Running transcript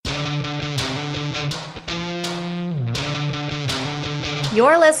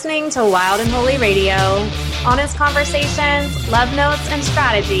You're listening to Wild and Holy Radio. Honest conversations, love notes, and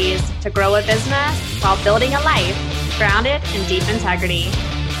strategies to grow a business while building a life grounded in deep integrity.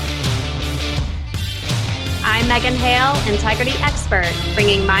 I'm Megan Hale, integrity expert,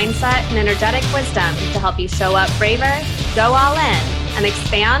 bringing mindset and energetic wisdom to help you show up braver, go all in, and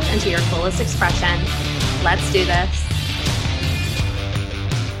expand into your fullest expression. Let's do this.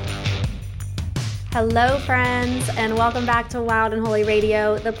 Hello, friends, and welcome back to Wild and Holy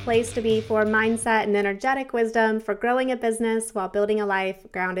Radio, the place to be for mindset and energetic wisdom for growing a business while building a life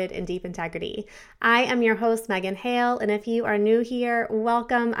grounded in deep integrity. I am your host, Megan Hale, and if you are new here,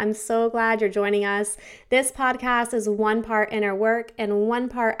 welcome. I'm so glad you're joining us. This podcast is one part inner work and one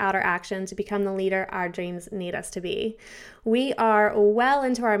part outer action to become the leader our dreams need us to be. We are well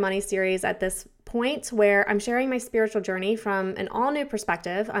into our money series at this point where I'm sharing my spiritual journey from an all-new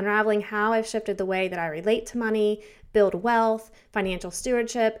perspective, unraveling how I've shifted the way that I relate to money, build wealth, financial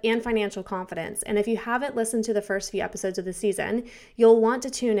stewardship, and financial confidence. And if you haven't listened to the first few episodes of the season, you'll want to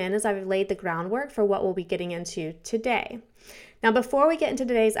tune in as I've laid the groundwork for what we'll be getting into today. Now, before we get into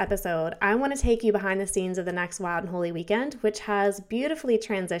today's episode, I want to take you behind the scenes of the next Wild and Holy weekend, which has beautifully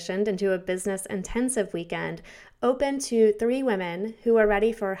transitioned into a business-intensive weekend open to 3 women who are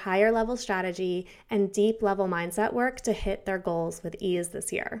ready for higher level strategy and deep level mindset work to hit their goals with ease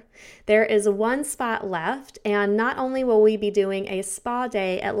this year. There is 1 spot left, and not only will we be doing a spa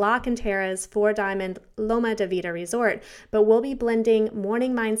day at La Cantera's 4-Diamond Loma de Vida Resort, but we'll be blending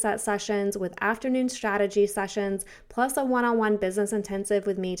morning mindset sessions with afternoon strategy sessions, plus a one-on-one business intensive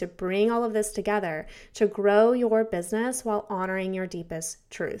with me to bring all of this together to grow your business while honoring your deepest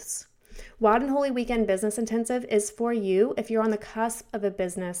truths. Wild and Holy Weekend Business Intensive is for you if you're on the cusp of a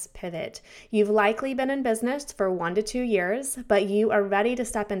business pivot. You've likely been in business for 1 to 2 years, but you are ready to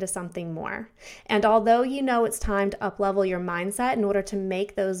step into something more. And although you know it's time to up-level your mindset in order to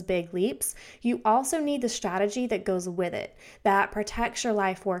make those big leaps, you also need the strategy that goes with it, that protects your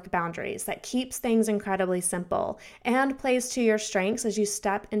life-work boundaries, that keeps things incredibly simple, and plays to your strengths as you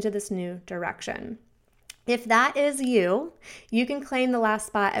step into this new direction. If that is you, you can claim the last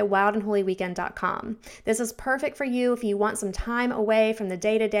spot at wildandholyweekend.com. This is perfect for you if you want some time away from the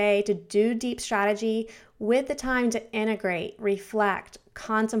day-to-day to do deep strategy with the time to integrate, reflect,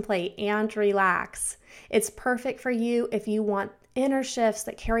 contemplate, and relax. It's perfect for you if you want inner shifts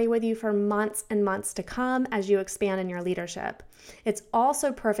that carry with you for months and months to come as you expand in your leadership. It's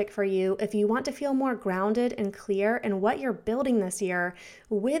also perfect for you if you want to feel more grounded and clear in what you're building this year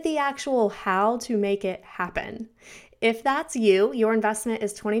with the actual how to make it happen. If that's you, your investment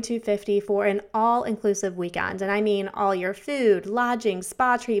is $2,250 for an all-inclusive weekend. And I mean all your food, lodging,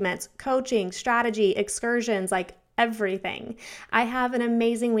 spa treatments, coaching, strategy, excursions, like everything. I have an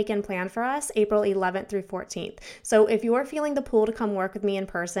amazing weekend planned for us, April 11th through 14th. So if you're feeling the pull to come work with me in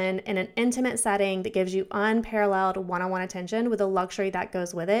person in an intimate setting that gives you unparalleled one-on-one attention with the luxury that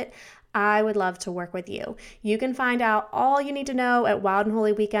goes with it, I would love to work with you. You can find out all you need to know at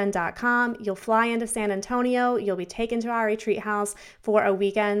wildandholyweekend.com. You'll fly into San Antonio. You'll be taken to our retreat house for a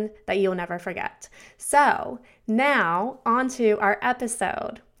weekend that you'll never forget. So now on to our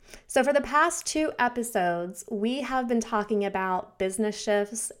episode. So for the past 2 episodes, we have been talking about business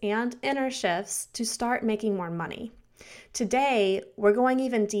shifts and inner shifts to start making more money. Today, we're going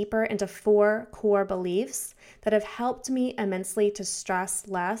even deeper into 4 core beliefs that have helped me immensely to stress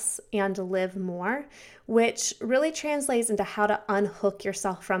less and live more, which really translates into how to unhook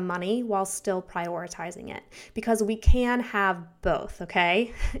yourself from money while still prioritizing it. Because we can have both,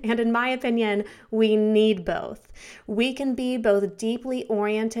 okay? And in my opinion, we need both. We can be both deeply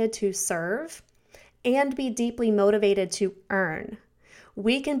oriented to serve and be deeply motivated to earn.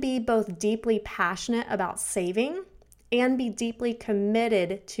 We can be both deeply passionate about saving and be deeply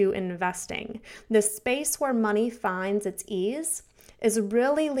committed to investing. The space where money finds its ease is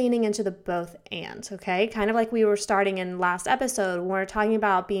really leaning into the both and, okay? Kind of like we were starting in last episode when we're talking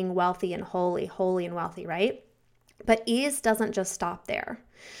about being wealthy and holy and wealthy, right? But ease doesn't just stop there.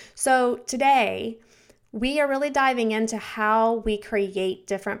 So today, we are really diving into how we create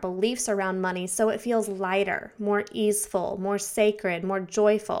different beliefs around money so it feels lighter, more easeful, more sacred, more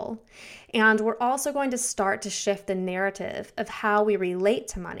joyful. And we're also going to start to shift the narrative of how we relate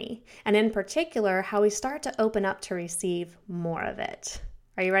to money, and in particular, how we start to open up to receive more of it.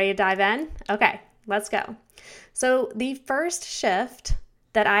 Are you ready to dive in? Okay, let's go. So the first shift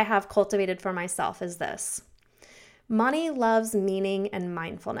that I have cultivated for myself is this: money loves meaning and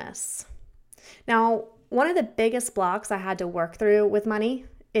mindfulness. Now, one of the biggest blocks I had to work through with money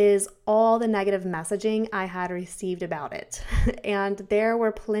is all the negative messaging I had received about it. And there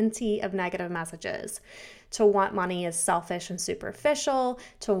were plenty of negative messages. To want money is selfish and superficial.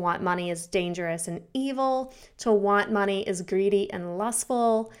 To want money is dangerous and evil. To want money is greedy and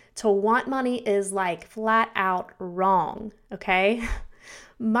lustful. To want money is like flat out wrong, okay?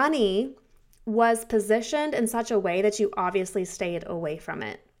 Money was positioned in such a way that you obviously stayed away from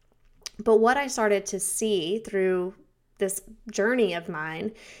it. But what I started to see through this journey of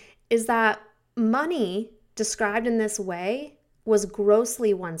mine is that money described in this way was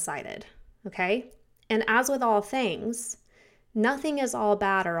grossly one-sided, okay? And as with all things, nothing is all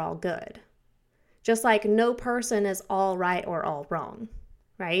bad or all good. Just like no person is all right or all wrong,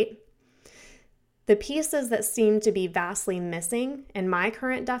 right? The pieces that seem to be vastly missing in my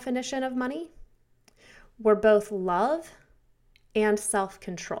current definition of money were both love and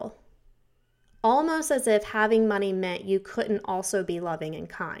self-control. Almost as if having money meant you couldn't also be loving and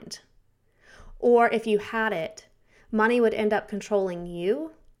kind. Or if you had it, money would end up controlling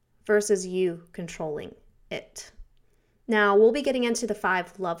you versus you controlling it. Now, we'll be getting into the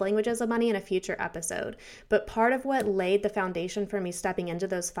 5 love languages of money in a future episode, but part of what laid the foundation for me stepping into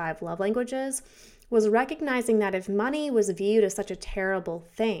those 5 love languages was recognizing that if money was viewed as such a terrible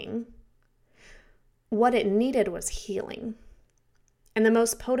thing, what it needed was healing. And the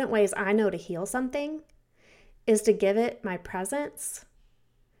most potent ways I know to heal something is to give it my presence,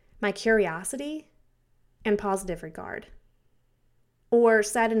 my curiosity, and positive regard. Or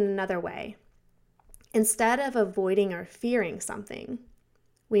said in another way, instead of avoiding or fearing something,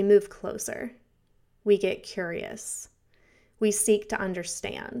 we move closer. We get curious. We seek to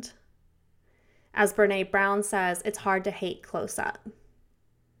understand. As Brené Brown says, it's hard to hate close up. And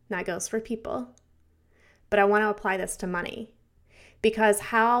that goes for people. But I want to apply this to money. Because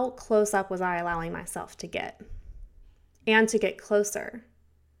how close up was I allowing myself to get? And to get closer?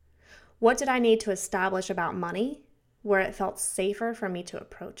 What did I need to establish about money where it felt safer for me to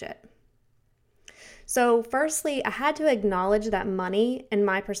approach it? So firstly, I had to acknowledge that money, in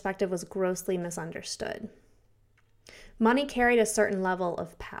my perspective, was grossly misunderstood. Money carried a certain level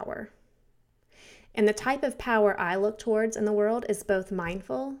of power. And the type of power I look towards in the world is both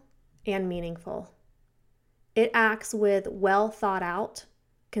mindful and meaningful. It acts with well thought out,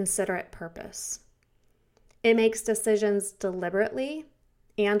 considerate purpose. It makes decisions deliberately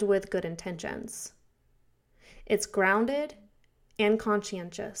and with good intentions. It's grounded and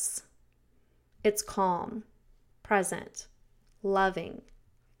conscientious. It's calm, present, loving,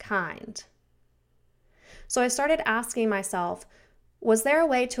 kind. So I started asking myself, was there a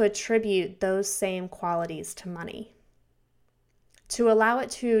way to attribute those same qualities to money? To allow it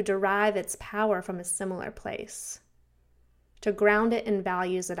to derive its power from a similar place, to ground it in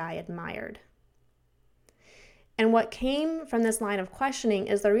values that I admired. And what came from this line of questioning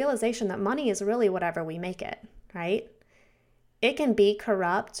is the realization that money is really whatever we make it, right? It can be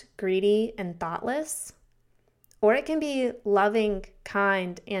corrupt, greedy, and thoughtless, or it can be loving,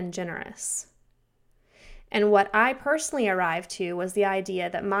 kind, and generous. And what I personally arrived to was the idea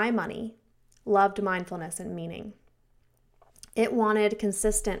that my money loved mindfulness and meaning. It wanted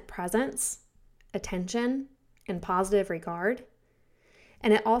consistent presence, attention, and positive regard.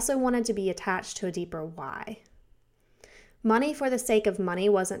 And it also wanted to be attached to a deeper why. Money for the sake of money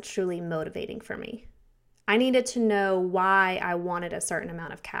wasn't truly motivating for me. I needed to know why I wanted a certain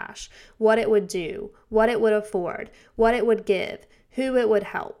amount of cash, what it would do, what it would afford, what it would give, who it would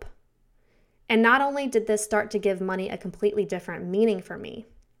help. And not only did this start to give money a completely different meaning for me,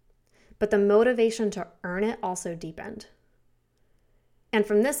 but the motivation to earn it also deepened. And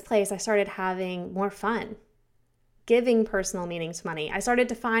from this place, I started having more fun, giving personal meaning to money. I started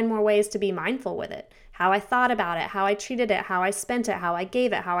to find more ways to be mindful with it, how I thought about it, how I treated it, how I spent it, how I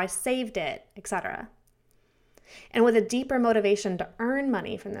gave it, how I saved it, etc. And with a deeper motivation to earn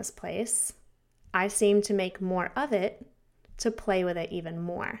money from this place, I seemed to make more of it to play with it even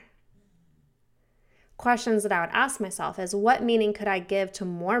more. Questions that I would ask myself is, what meaning could I give to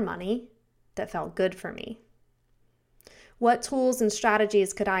more money that felt good for me? What tools and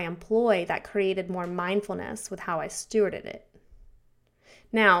strategies could I employ that created more mindfulness with how I stewarded it?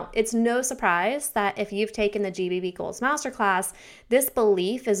 Now, it's no surprise that if you've taken the GBB Goals Masterclass, this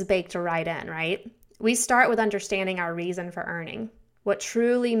belief is baked right in, right? We start with understanding our reason for earning, what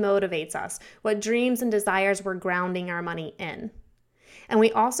truly motivates us, what dreams and desires we're grounding our money in. And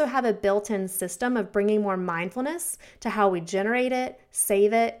we also have a built-in system of bringing more mindfulness to how we generate it,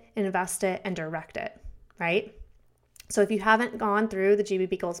 save it, invest it, and direct it, right? So if you haven't gone through the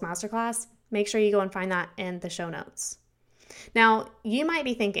GBB Goals Masterclass, make sure you go and find that in the show notes. Now, you might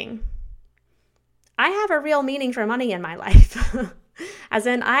be thinking, I have a real meaning for money in my life. As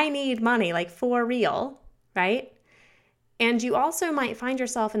in, I need money, like for real, right? And you also might find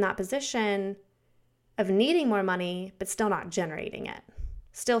yourself in that position of needing more money, but still not generating it,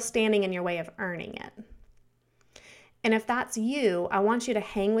 still standing in your way of earning it. And if that's you, I want you to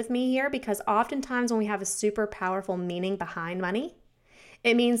hang with me here, because oftentimes when we have a super powerful meaning behind money,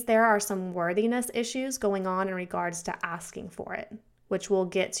 it means there are some worthiness issues going on in regards to asking for it, which we'll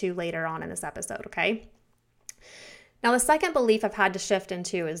get to later on in this episode, okay? Now, the second belief I've had to shift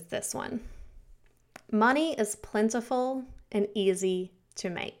into is this one. Money is plentiful and easy to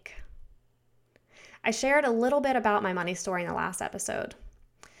make. I shared a little bit about my money story in the last episode.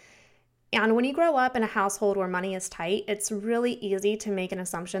 And when you grow up in a household where money is tight, it's really easy to make an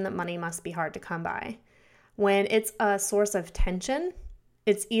assumption that money must be hard to come by. When it's a source of tension,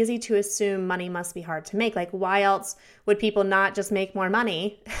 it's easy to assume money must be hard to make. Like, why else would people not just make more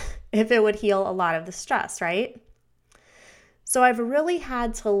money if it would heal a lot of the stress, right? So I've really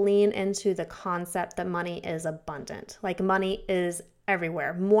had to lean into the concept that money is abundant. Like, money is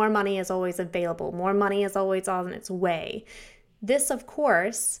everywhere. More money is always available. More money is always on its way. This, of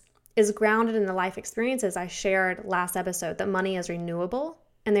course, is grounded in the life experiences I shared last episode, that money is renewable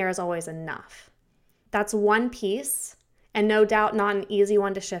and there is always enough. That's one piece, and no doubt not an easy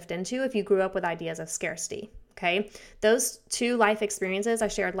one to shift into if you grew up with ideas of scarcity. Okay, those two life experiences I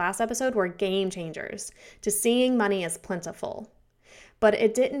shared last episode were game changers to seeing money as plentiful. But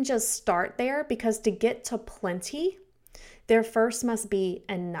it didn't just start there, because to get to plenty, there first must be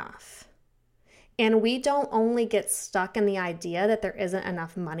enough. And we don't only get stuck in the idea that there isn't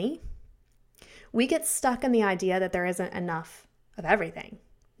enough money. We get stuck in the idea that there isn't enough of everything.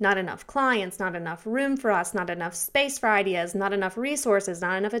 Not enough clients, not enough room for us, not enough space for ideas, not enough resources,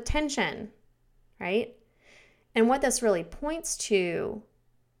 not enough attention, right? And what this really points to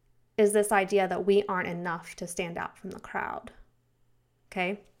is this idea that we aren't enough to stand out from the crowd,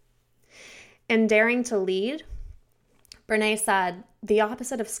 okay? In Daring to Lead, Brene said, the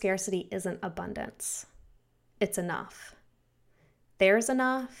opposite of scarcity isn't abundance. It's enough. There's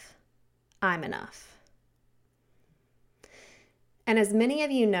enough. I'm enough. And as many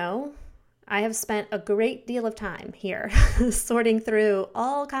of you know, I have spent a great deal of time here sorting through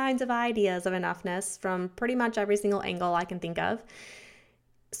all kinds of ideas of enoughness from pretty much every single angle I can think of.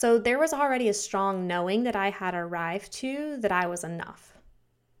 So there was already a strong knowing that I had arrived to that I was enough,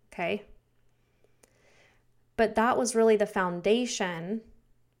 okay? But that was really the foundation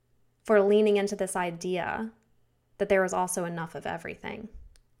for leaning into this idea that there was also enough of everything.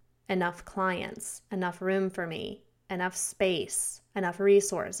 Enough clients, enough room for me, enough space, enough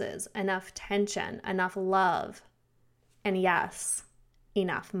resources, enough tension, enough love, and yes,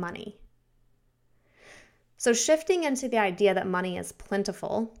 enough money. So shifting into the idea that money is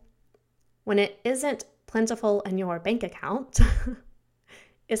plentiful, when it isn't plentiful in your bank account,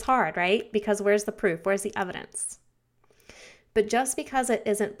 is hard, right? Because where's the proof? Where's the evidence? But just because it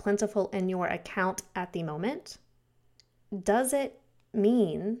isn't plentiful in your account at the moment, does it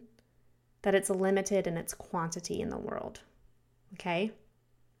mean that it's limited in its quantity in the world? Okay?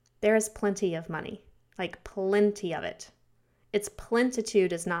 There is plenty of money, like plenty of it. Its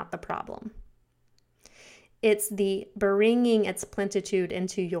plenitude is not the problem. It's the bringing its plenitude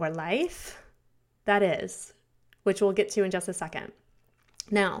into your life that is, which we'll get to in just a second.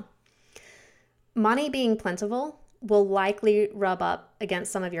 Now, money being plentiful will likely rub up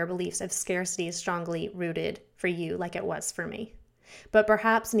against some of your beliefs if scarcity is strongly rooted for you, like it was for me. But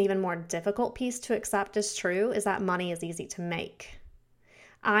perhaps an even more difficult piece to accept as true is that money is easy to make.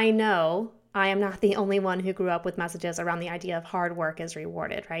 I know I am not the only one who grew up with messages around the idea of hard work is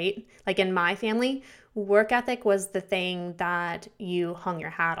rewarded, right? Like in my family, work ethic was the thing that you hung your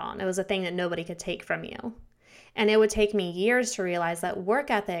hat on. It was a thing that nobody could take from you. And it would take me years to realize that work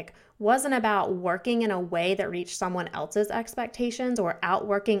ethic wasn't about working in a way that reached someone else's expectations or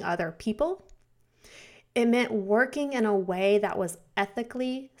outworking other people. It meant working in a way that was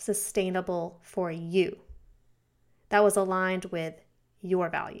ethically sustainable for you, that was aligned with your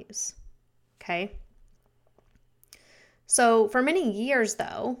values, okay? So for many years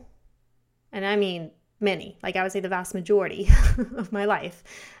though, and I mean many, like I would say the vast majority of my life,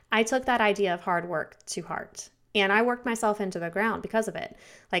 I took that idea of hard work to heart. And I worked myself into the ground because of it.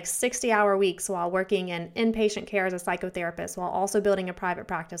 Like 60-hour weeks while working in inpatient care as a psychotherapist while also building a private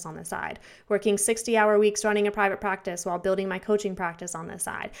practice on the side. Working 60-hour weeks running a private practice while building my coaching practice on the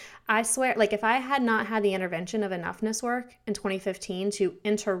side. I swear, like if I had not had the intervention of enoughness work in 2015 to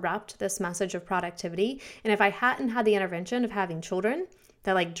interrupt this message of productivity, and if I hadn't had the intervention of having children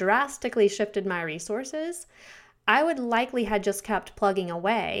that like drastically shifted my resources, I would likely have just kept plugging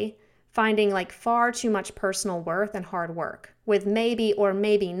away finding like far too much personal worth and hard work with maybe or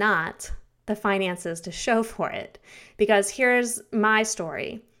maybe not the finances to show for it. Because here's my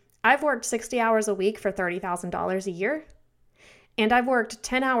story. I've worked 60 hours a week for $30,000 a year, and I've worked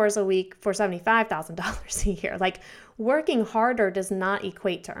 10 hours a week for $75,000 a year. Like, working harder does not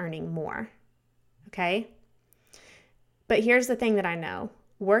equate to earning more, okay? But here's the thing that I know.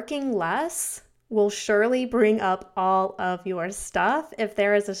 Working less will surely bring up all of your stuff if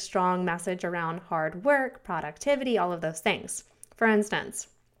there is a strong message around hard work, productivity, all of those things. For instance,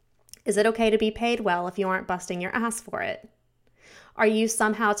 is it okay to be paid well if you aren't busting your ass for it? Are you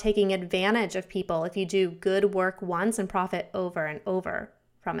somehow taking advantage of people if you do good work once and profit over and over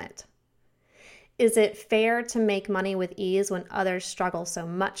from it? Is it fair to make money with ease when others struggle so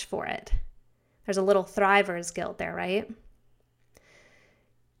much for it? There's a little thriver's guilt there, right?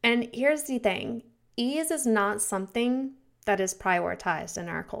 And here's the thing. Ease is not something that is prioritized in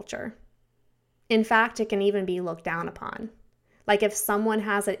our culture. In fact, it can even be looked down upon. Like if someone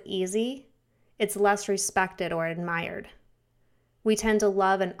has it easy, it's less respected or admired. We tend to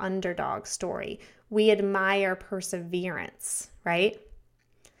love an underdog story. We admire perseverance, right?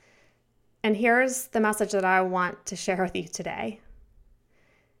 And here's the message that I want to share with you today.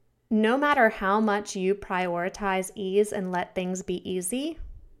 No matter how much you prioritize ease and let things be easy,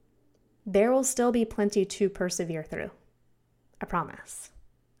 there will still be plenty to persevere through. I promise.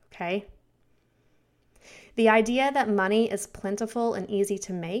 Okay? The idea that money is plentiful and easy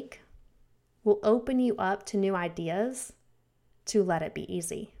to make will open you up to new ideas to let it be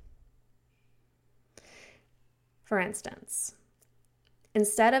easy. For instance,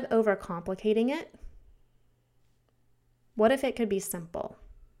 instead of overcomplicating it, what if it could be simple?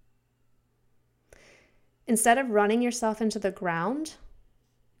 Instead of running yourself into the ground,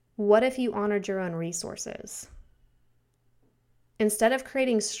 what if you honored your own resources? Instead of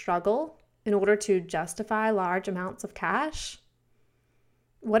creating struggle in order to justify large amounts of cash,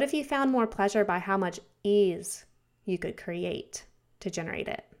 what if you found more pleasure by how much ease you could create to generate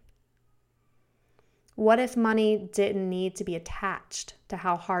it? What if money didn't need to be attached to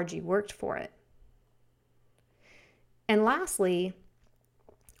how hard you worked for it? And lastly,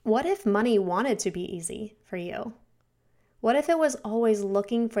 what if money wanted to be easy for you? What if it was always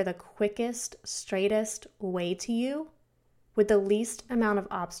looking for the quickest, straightest way to you with the least amount of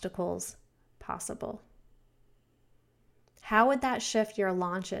obstacles possible? How would that shift your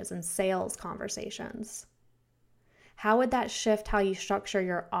launches and sales conversations? How would that shift how you structure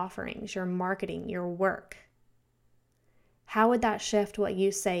your offerings, your marketing, your work? How would that shift what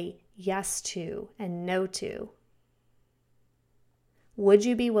you say yes to and no to? Would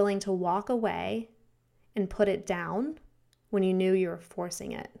you be willing to walk away and put it down when you knew you were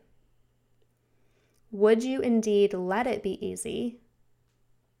forcing it? Would you indeed let it be easy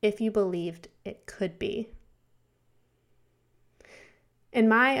if you believed it could be? In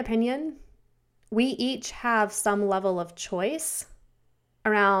my opinion, we each have some level of choice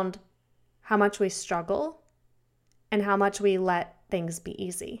around how much we struggle and how much we let things be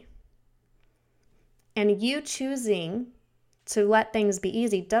easy. And you choosing to let things be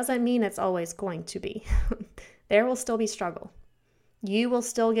easy doesn't mean it's always going to be. There will still be struggle. You will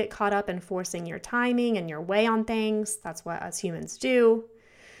still get caught up in forcing your timing and your way on things. That's what us humans do.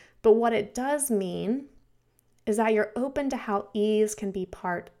 But what it does mean is that you're open to how ease can be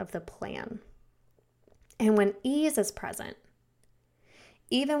part of the plan. And when ease is present,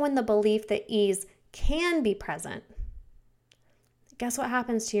 even when the belief that ease can be present, guess what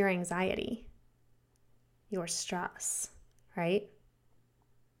happens to your anxiety? Your stress, right?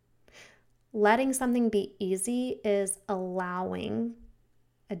 Letting something be easy is allowing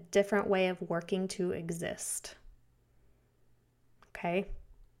a different way of working to exist. Okay?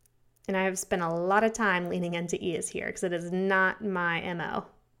 And I have spent a lot of time leaning into ease here because it is not my MO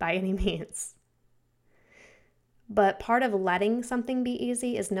by any means. But part of letting something be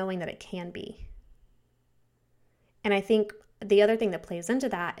easy is knowing that it can be. And I think the other thing that plays into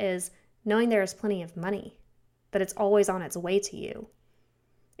that is knowing there is plenty of money, that it's always on its way to you.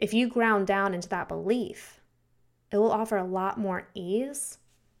 If you ground down into that belief, it will offer a lot more ease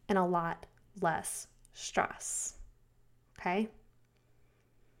and a lot less stress. Okay?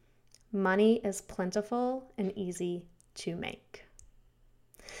 Money is plentiful and easy to make.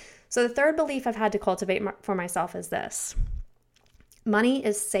 So the third belief I've had to cultivate for myself is this. Money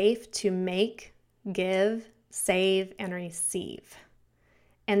is safe to make, give, save, and receive.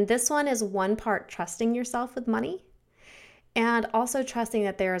 And this one is one part trusting yourself with money and also trusting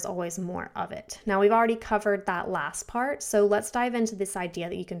that there is always more of it. Now, we've already covered that last part, so let's dive into this idea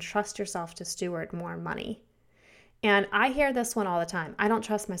that you can trust yourself to steward more money. And I hear this one all the time. I don't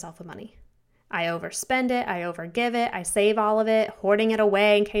trust myself with money. I overspend it. I overgive it. I save all of it, hoarding it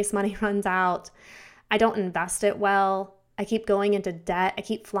away in case money runs out. I don't invest it well. I keep going into debt. I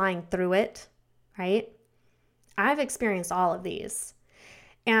keep flying through it, right? I've experienced all of these.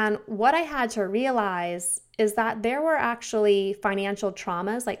 And what I had to realize is that there were actually financial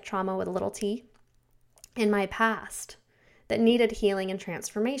traumas, like trauma with a little t, in my past that needed healing and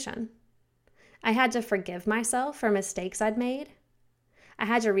transformation. I had to forgive myself for mistakes I'd made. I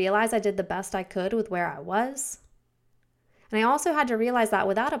had to realize I did the best I could with where I was. And I also had to realize that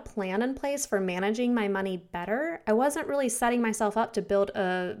without a plan in place for managing my money better, I wasn't really setting myself up to build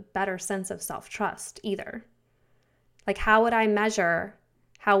a better sense of self-trust either. Like, how would I measure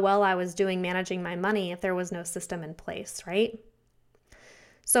how well I was doing managing my money if there was no system in place, right?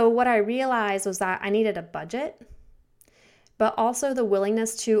 So what I realized was that I needed a budget, but also the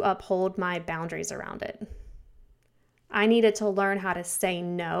willingness to uphold my boundaries around it. I needed to learn how to say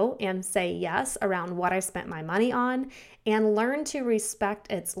no and say yes around what I spent my money on and learn to respect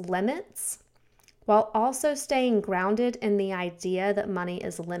its limits while also staying grounded in the idea that money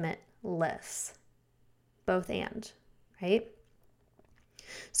is limitless. Both and, right?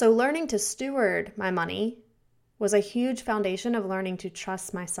 So learning to steward my money was a huge foundation of learning to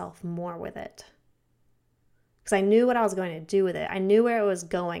trust myself more with it. Because I knew what I was going to do with it. I knew where it was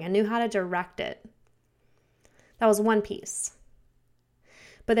going. I knew how to direct it. That was one piece.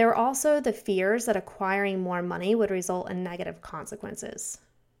 But there were also the fears that acquiring more money would result in negative consequences,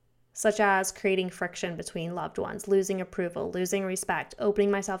 such as creating friction between loved ones, losing approval, losing respect, opening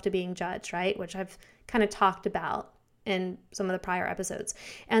myself to being judged, right? Which I've kind of talked about in some of the prior episodes.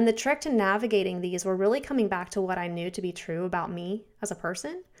 And the trick to navigating these were really coming back to what I knew to be true about me as a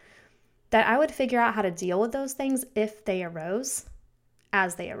person, that I would figure out how to deal with those things if they arose,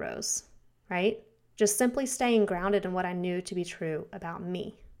 as they arose, right? Just simply staying grounded in what I knew to be true about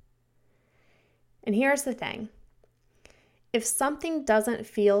me. And here's the thing. If something doesn't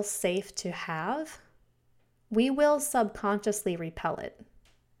feel safe to have, we will subconsciously repel it.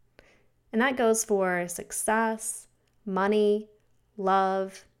 And that goes for success, money,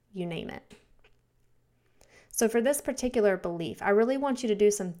 love, you name it. So for this particular belief, I really want you to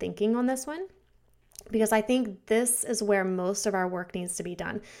do some thinking on this one, because I think this is where most of our work needs to be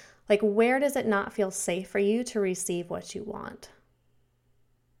done. Like, where does it not feel safe for you to receive what you want?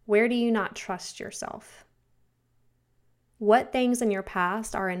 Where do you not trust yourself? What things in your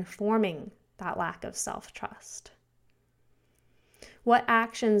past are informing that lack of self-trust? What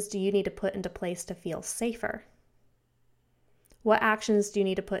actions do you need to put into place to feel safer? What actions do you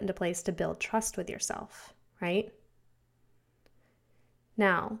need to put into place to build trust with yourself, right?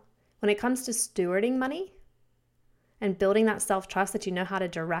 Now, when it comes to stewarding money and building that self-trust that you know how to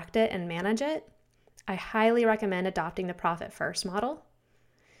direct it and manage it, I highly recommend adopting the Profit First model.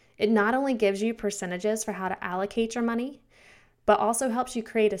 It not only gives you percentages for how to allocate your money, but also helps you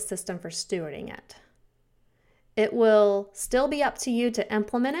create a system for stewarding it. It will still be up to you to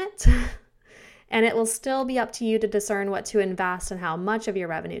implement it, and it will still be up to you to discern what to invest and how much of your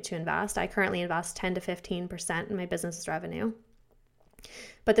revenue to invest. I currently invest 10 to 15% in my business's revenue.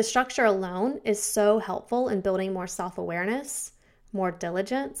 But the structure alone is so helpful in building more self-awareness, more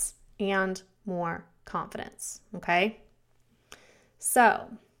diligence, and more confidence, okay? So,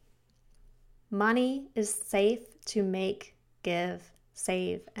 money is safe to make, give,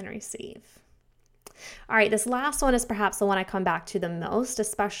 save, and receive. All right, this last one is perhaps the one I come back to the most,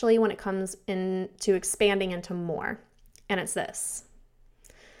 especially when it comes into expanding into more. And it's this.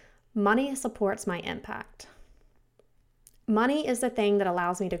 Money supports my impact. Money is the thing that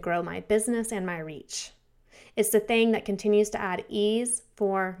allows me to grow my business and my reach. It's the thing that continues to add ease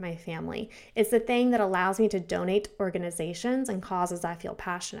for my family. It's the thing that allows me to donate to organizations and causes I feel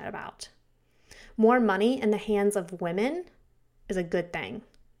passionate about. More money in the hands of women is a good thing.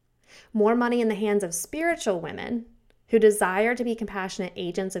 More money in the hands of spiritual women who desire to be compassionate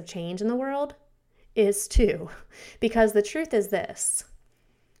agents of change in the world is too. Because the truth is this: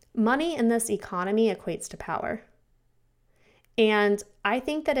 money in this economy equates to power. And I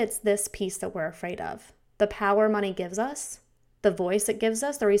think that it's this piece that we're afraid of. The power money gives us, the voice it gives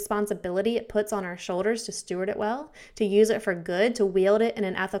us, the responsibility it puts on our shoulders to steward it well, to use it for good, to wield it in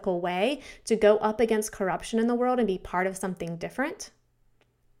an ethical way, to go up against corruption in the world and be part of something different.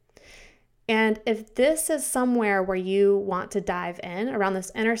 And if this is somewhere where you want to dive in around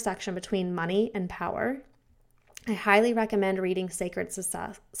this intersection between money and power, I highly recommend reading Sacred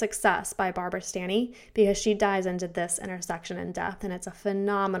Success by Barbara Stanny, because she dives into this intersection in depth, and it's a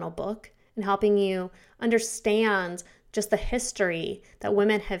phenomenal book in helping you understand just the history that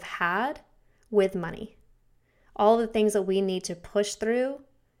women have had with money. all the things that we need to push through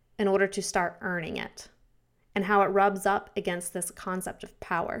in order to start earning it, and how it rubs up against this concept of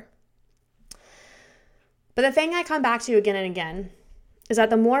power. But the thing I come back to again and again is that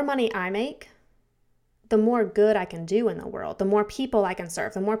the more money I make, the more good I can do in the world, the more people I can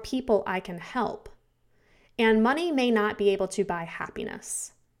serve, the more people I can help. And money may not be able to buy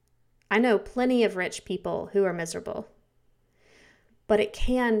happiness. I know plenty of rich people who are miserable, but it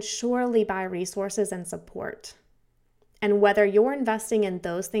can surely buy resources and support. And whether you're investing in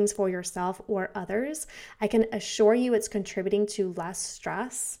those things for yourself or others, I can assure you it's contributing to less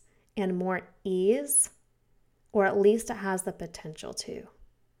stress and more ease, or at least it has the potential to.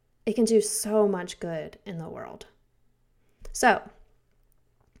 It can do so much good in the world. So,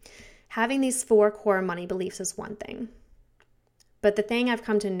 having these 4 core money beliefs is one thing. But the thing I've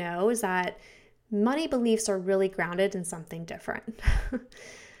come to know is that money beliefs are really grounded in something different.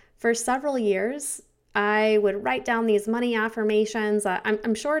 For several years, I would write down these money affirmations.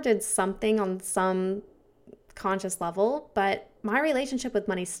 I'm sure I did something on some conscious level, but my relationship with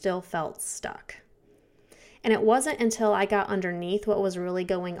money still felt stuck. And it wasn't until I got underneath what was really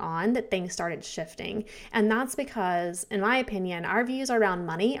going on that things started shifting. And that's because, in my opinion, our views around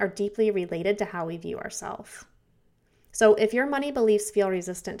money are deeply related to how we view ourselves. So if your money beliefs feel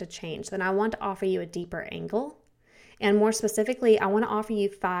resistant to change, then I want to offer you a deeper angle. And more specifically, I want to offer you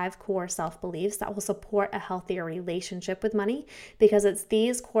 5 core self-beliefs that will support a healthier relationship with money, because it's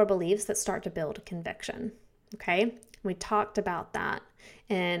these core beliefs that start to build conviction. Okay? We talked about that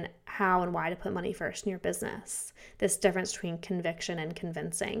and how and why to put money first in your business. This difference between conviction and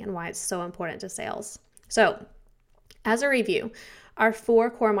convincing, and why it's so important to sales. So, as a review, our 4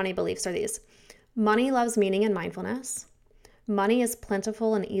 core money beliefs are these. Money loves meaning and mindfulness. Money is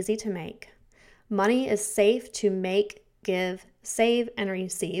plentiful and easy to make. Money is safe to make, give, save, and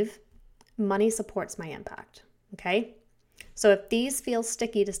receive. Money supports my impact. Okay? So if these feel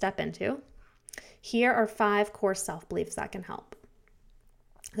sticky to step into, here are 5 core self-beliefs that can help.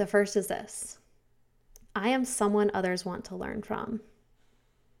 The first is this: I am someone others want to learn from.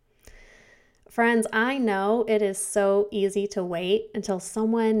 Friends, I know it is so easy to wait until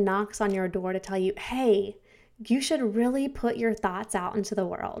someone knocks on your door to tell you, hey, you should really put your thoughts out into the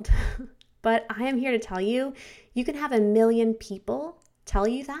world. But I am here to tell you, you can have 1 million people tell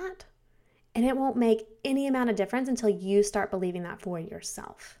you that, and it won't make any amount of difference until you start believing that for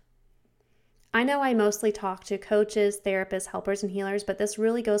yourself. I know I mostly talk to coaches, therapists, helpers, and healers, but this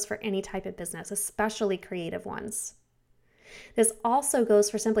really goes for any type of business, especially creative ones. This also goes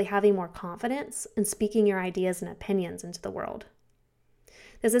for simply having more confidence in speaking your ideas and opinions into the world.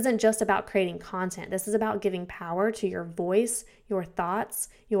 This isn't just about creating content. This is about giving power to your voice, your thoughts,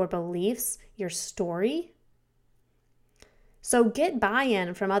 your beliefs, your story. So get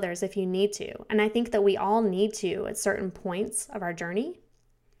buy-in from others if you need to. And I think that we all need to at certain points of our journey.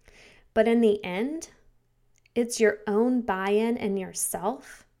 But in the end, it's your own buy-in in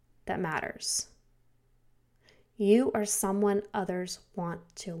yourself that matters. You are someone others want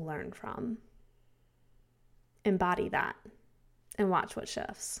to learn from. Embody that and watch what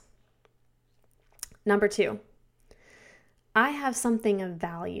shifts. Number 2, I have something of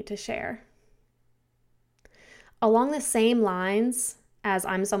value to share. Along the same lines as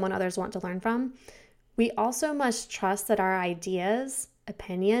I'm someone others want to learn from, we also must trust that our ideas,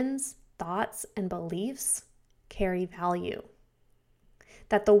 opinions, thoughts, and beliefs carry value.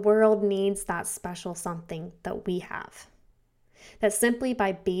 That the world needs that special something that we have. That simply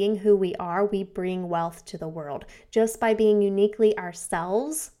by being who we are, we bring wealth to the world. Just by being uniquely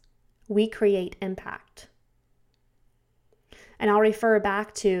ourselves, we create impact. And I'll refer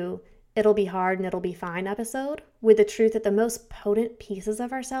back to It'll Be Hard and It'll Be Fine episode with the truth that the most potent pieces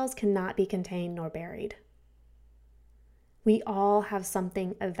of ourselves cannot be contained nor buried. We all have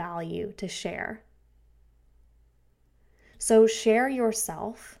something of value to share. So share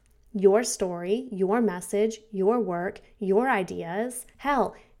yourself, your story, your message, your work, your ideas,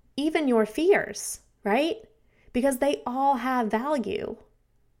 hell, even your fears, right? Because they all have value.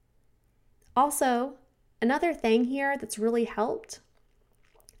 Also, another thing here that's really helped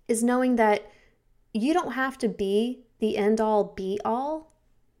is knowing that you don't have to be the end-all, be-all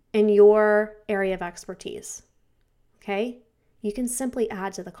in your area of expertise. Okay? You can simply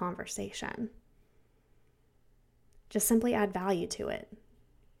add to the conversation. Just simply add value to it.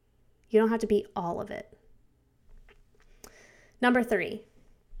 You don't have to be all of it. Number 3,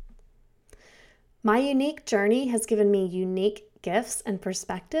 my unique journey has given me unique gifts and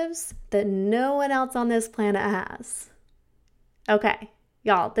perspectives that no one else on this planet has. Okay,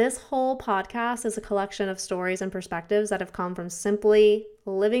 y'all, this whole podcast is a collection of stories and perspectives that have come from simply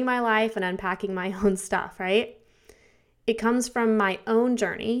living my life and unpacking my own stuff, right? It comes from my own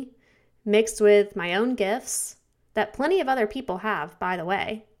journey, mixed with my own gifts that plenty of other people have, by the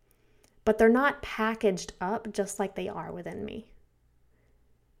way, but they're not packaged up just like they are within me,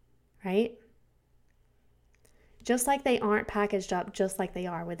 right? Just like they aren't packaged up just like they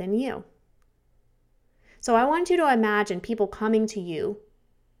are within you. So I want you to imagine people coming to you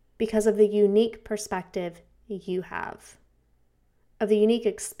because of the unique perspective you have, of the unique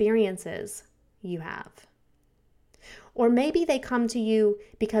experiences you have. Or maybe they come to you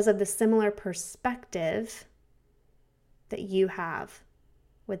because of the similar perspective that you have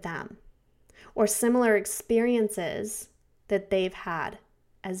with them, or similar experiences that they've had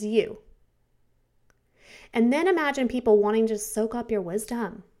as you. And then imagine people wanting to soak up your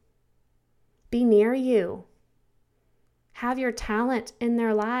wisdom, be near you, have your talent in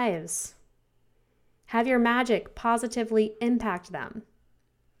their lives, have your magic positively impact them.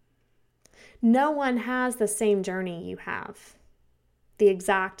 No one has the same journey you have, the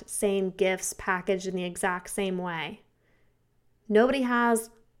exact same gifts packaged in the exact same way. Nobody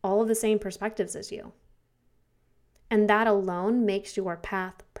has all of the same perspectives as you. And that alone makes your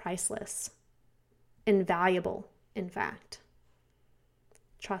path priceless, invaluable, in fact.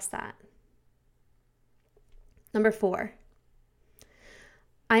 Trust that. Number 4,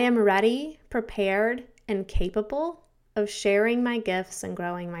 I am ready, prepared, and capable of sharing my gifts and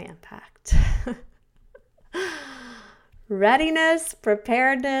growing my impact. Readiness,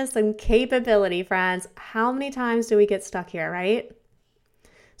 preparedness, and capability, friends. How many times do we get stuck here, right?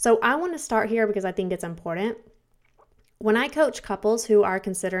 So I want to start here because I think it's important. When I coach couples who are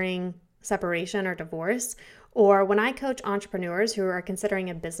considering separation or divorce, or when I coach entrepreneurs who are considering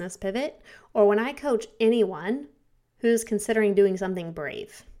a business pivot, or when I coach anyone who's considering doing something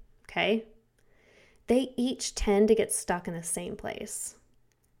brave, okay? They each tend to get stuck in the same place,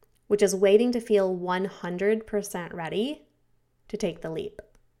 which is waiting to feel 100% ready to take the leap.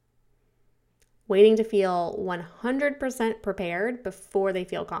 Waiting to feel 100% prepared before they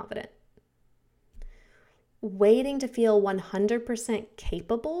feel confident. Waiting to feel 100%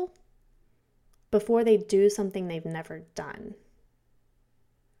 capable before they do something they've never done,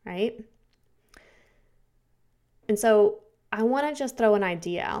 right? And so I want to just throw an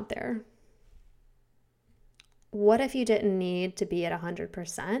idea out there. What if you didn't need to be at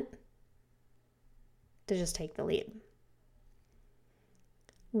 100% to just take the leap?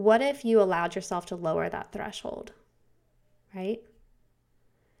 What if you allowed yourself to lower that threshold, right?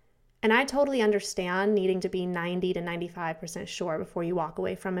 And I totally understand needing to be 90 to 95% sure before you walk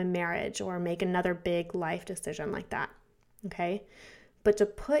away from a marriage or make another big life decision like that, okay? But to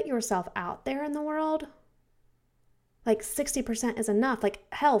put yourself out there in the world, like 60% is enough. Like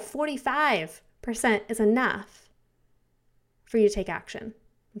hell, 45% is enough for you to take action,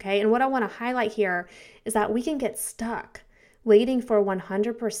 okay? And what I want to highlight here is that we can get stuck waiting for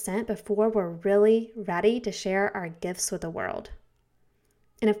 100% before we're really ready to share our gifts with the world.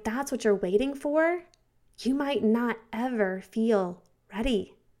 And if that's what you're waiting for, you might not ever feel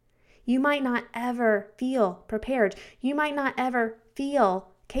ready. You might not ever feel prepared. You might not ever feel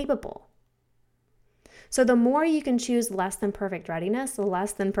capable. So the more you can choose less than perfect readiness,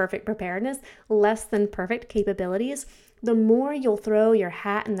 less than perfect preparedness, less than perfect capabilities, the more you'll throw your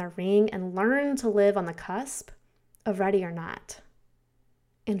hat in the ring and learn to live on the cusp of ready or not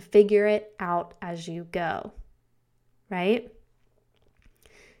and figure it out as you go, right?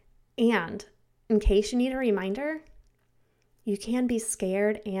 And in case you need a reminder, you can be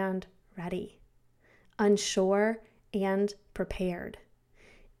scared and ready, unsure and prepared,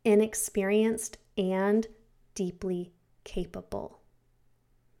 inexperienced and deeply capable.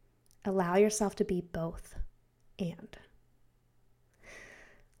 Allow yourself to be both and.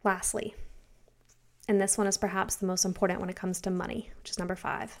 Lastly, and this one is perhaps the most important when it comes to money, which is number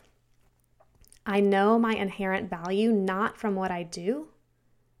 5. I know my inherent value not from what I do,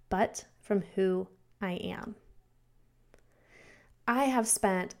 but from who I am. I have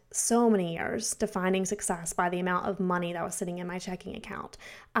spent so many years defining success by the amount of money that was sitting in my checking account.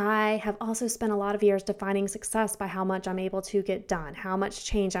 I have also spent a lot of years defining success by how much I'm able to get done, how much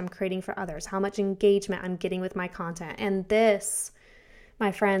change I'm creating for others, how much engagement I'm getting with my content. And this,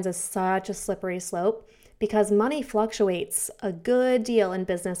 my friends, is such a slippery slope because money fluctuates a good deal in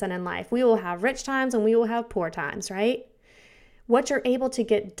business and in life. We will have rich times and we will have poor times, right? What you're able to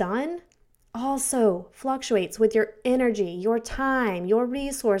get done also fluctuates with your energy, your time, your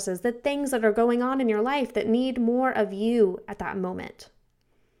resources, the things that are going on in your life that need more of you at that moment.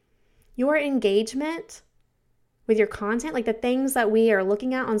 Your engagement with your content, like the things that we are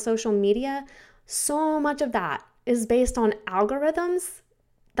looking at on social media, so much of that is based on algorithms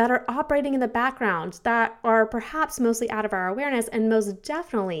that are operating in the background, that are perhaps mostly out of our awareness and most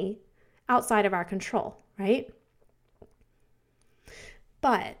definitely outside of our control, right?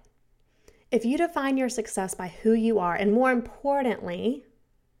 But if you define your success by who you are, and more importantly,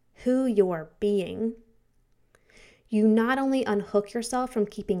 who you're being, you not only unhook yourself from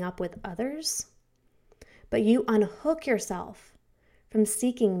keeping up with others, but you unhook yourself from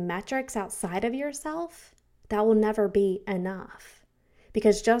seeking metrics outside of yourself that will never be enough.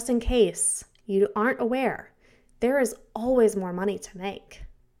 Because just in case you aren't aware, there is always more money to make.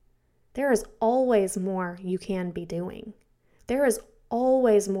 There is always more you can be doing. There is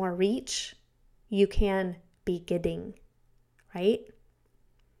always more reach you can be getting, right?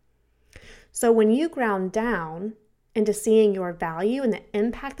 So when you ground down into seeing your value and the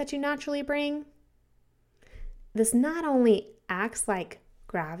impact that you naturally bring, this not only acts like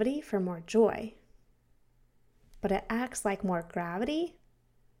gravity for more joy, but it acts like more gravity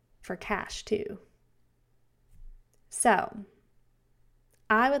for cash too. So,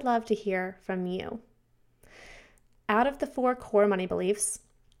 I would love to hear from you. Out of the 4 core money beliefs,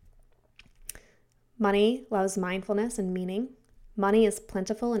 money loves mindfulness and meaning. Money is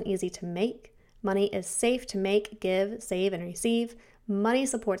plentiful and easy to make. Money is safe to make, give, save, and receive. Money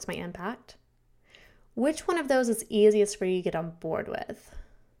supports my impact. Which one of those is easiest for you to get on board with?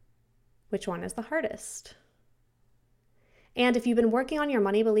 Which one is the hardest? And if you've been working on your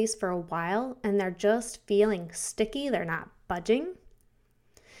money beliefs for a while and they're just feeling sticky, they're not budging,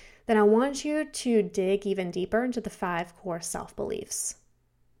 then I want you to dig even deeper into the 5 core self-beliefs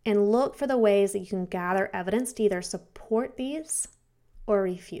and look for the ways that you can gather evidence to either support these or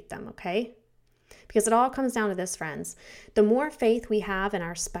refute them, okay? Because it all comes down to this, friends. The more faith we have in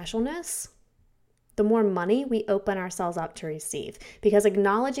our specialness, the more money we open ourselves up to receive. Because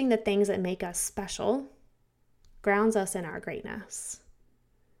acknowledging the things that make us special grounds us in our greatness.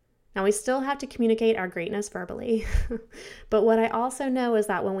 Now, we still have to communicate our greatness verbally, but what I also know is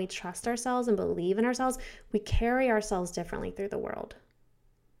that when we trust ourselves and believe in ourselves, we carry ourselves differently through the world.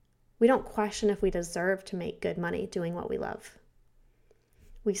 We don't question if we deserve to make good money doing what we love.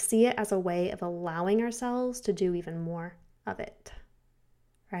 We see it as a way of allowing ourselves to do even more of it,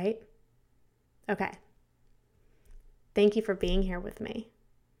 right? Okay. Thank you for being here with me.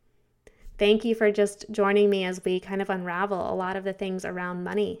 Thank you for just joining me as we kind of unravel a lot of the things around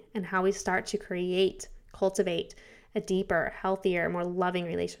money and how we start to cultivate a deeper, healthier, more loving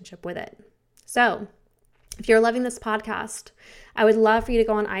relationship with it. So, if you're loving this podcast, I would love for you to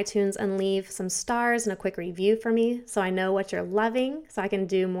go on iTunes and leave some stars and a quick review for me so I know what you're loving so I can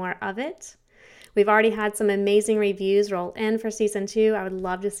do more of it. We've already had some amazing reviews roll in for season 2. I would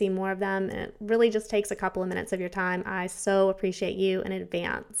love to see more of them, and it really just takes a couple of minutes of your time. I so appreciate you in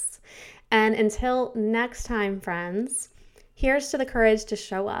advance. And until next time, friends, here's to the courage to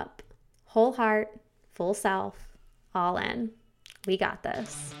show up. Whole heart, full self, all in. We got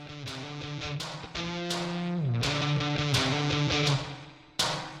this.